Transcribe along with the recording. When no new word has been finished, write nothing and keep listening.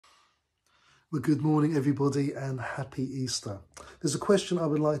Well, good morning, everybody, and happy Easter. There's a question I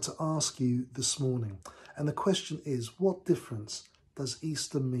would like to ask you this morning, and the question is, what difference does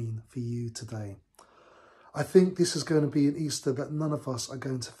Easter mean for you today? I think this is going to be an Easter that none of us are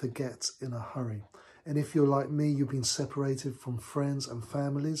going to forget in a hurry. And if you're like me, you've been separated from friends and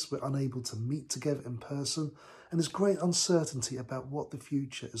families, we're unable to meet together in person, and there's great uncertainty about what the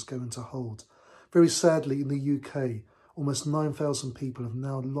future is going to hold. Very sadly, in the UK, almost 9,000 people have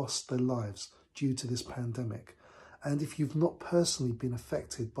now lost their lives due to this pandemic. And if you've not personally been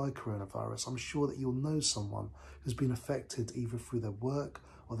affected by coronavirus, I'm sure that you'll know someone who's been affected either through their work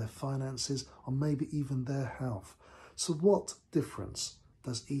or their finances or maybe even their health. So what difference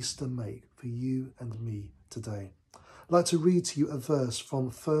does Easter make for you and me today? I'd like to read to you a verse from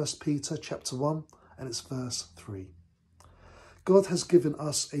 1 Peter chapter 1, and it's verse 3. God has given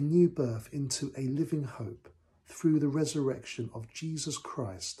us a new birth into a living hope through the resurrection of Jesus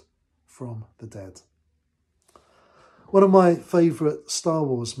Christ from the dead. One of my favourite Star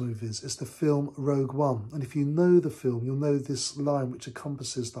Wars movies is the film Rogue One. And if you know the film, you'll know this line which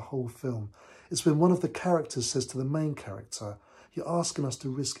encompasses the whole film. It's when one of the characters says to the main character, "You're asking us to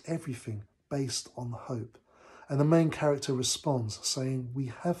risk everything based on hope." And the main character responds saying, "We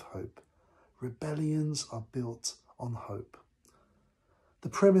have hope. Rebellions are built on hope." The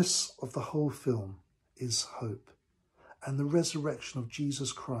premise of the whole film is hope. And the resurrection of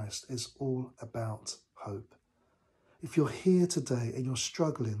Jesus Christ is all about hope. If you're here today and you're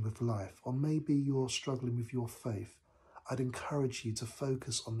struggling with life, or maybe you're struggling with your faith, I'd encourage you to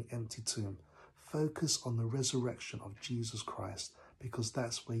focus on the empty tomb. Focus on the resurrection of Jesus Christ, because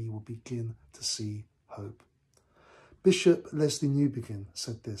that's where you will begin to see hope. Bishop Leslie Newbigin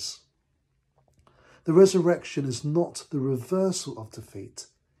said this: "The resurrection is not the reversal of defeat,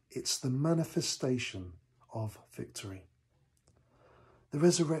 it's the manifestation of victory." The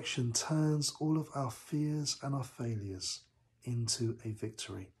resurrection turns all of our fears and our failures into a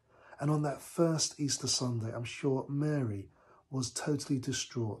victory. And on that first Easter Sunday, I'm sure Mary was totally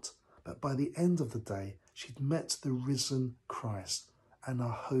distraught. But by the end of the day, she'd met the risen Christ and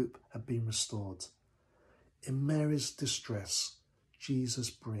our hope had been restored. In Mary's distress, Jesus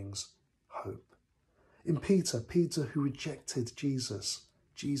brings hope. In Peter who rejected Jesus,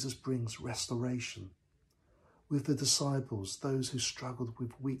 Jesus brings restoration. With the disciples, those who struggled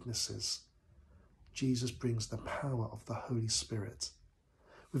with weaknesses, Jesus brings the power of the Holy Spirit.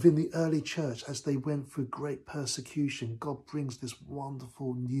 Within the early church, as they went through great persecution, God brings this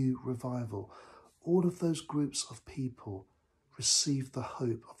wonderful new revival. All of those groups of people received the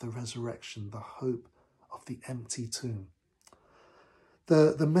hope of the resurrection, the hope of the empty tomb.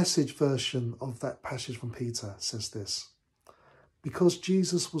 The Message version of that passage from Peter says this: "Because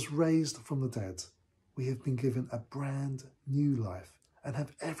Jesus was raised from the dead, we have been given a brand new life and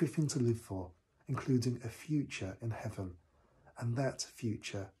have everything to live for, including a future in heaven. And that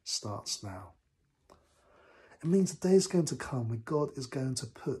future starts now." It means a day is going to come when God is going to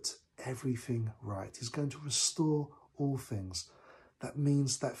put everything right. He's going to restore all things. That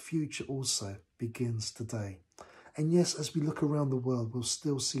means that future also begins today. And yes, as we look around the world, we'll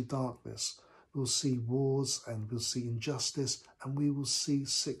still see darkness. We'll see wars and we'll see injustice and we will see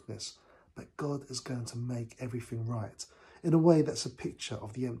sickness. But God is going to make everything right. In a way, that's a picture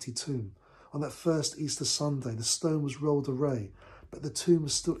of the empty tomb. On that first Easter Sunday, the stone was rolled away, but the tomb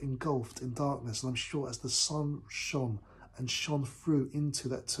was still engulfed in darkness. And I'm sure as the sun shone through into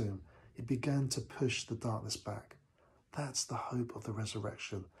that tomb, it began to push the darkness back. That's the hope of the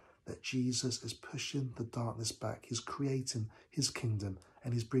resurrection, that Jesus is pushing the darkness back. He's creating his kingdom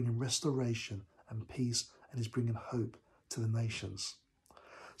and he's bringing restoration and peace and he's bringing hope to the nations.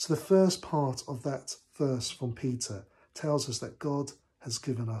 So the first part of that verse from Peter tells us that God has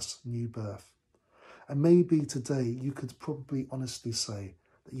given us new birth. And maybe today you could probably honestly say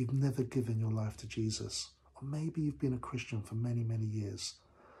that you've never given your life to Jesus. Or maybe you've been a Christian for many, many years.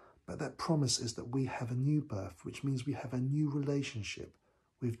 But that promise is that we have a new birth, which means we have a new relationship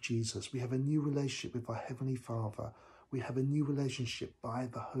with Jesus. We have a new relationship with our Heavenly Father. We have a new relationship by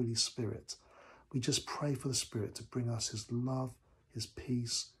the Holy Spirit. We just pray for the Spirit to bring us his love, his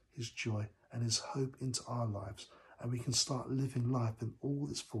peace, his joy and his hope into our lives, and we can start living life in all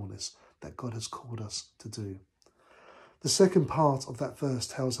its fullness that God has called us to do. The second part of that verse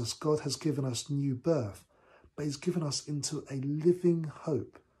tells us God has given us new birth, but he's given us into a living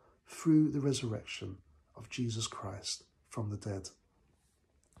hope through the resurrection of Jesus Christ from the dead.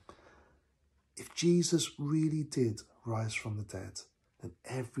 If Jesus really did rise from the dead, then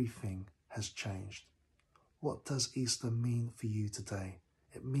everything has changed. What does Easter mean for you today?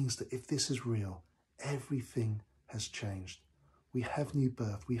 It means that if this is real, everything has changed. We have new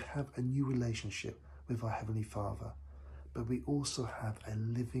birth. We have a new relationship with our Heavenly Father. But we also have a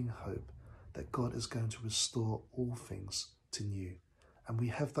living hope that God is going to restore all things to new. And we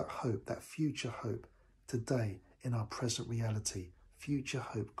have that hope, that future hope, today in our present reality. Future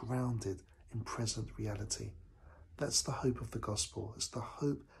hope grounded in present reality. That's the hope of the gospel. It's the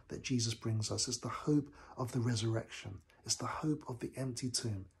hope that Jesus brings us. It's the hope of the resurrection. It's the hope of the empty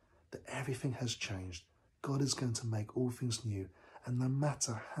tomb, that everything has changed. God is going to make all things new. And no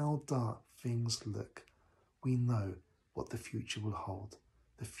matter how dark things look, we know what the future will hold.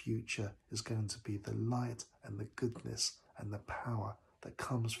 The future is going to be the light and the goodness and the power that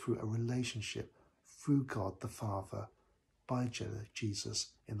comes through a relationship through God the Father by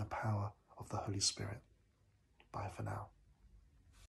Jesus in the power of the Holy Spirit. Bye for now.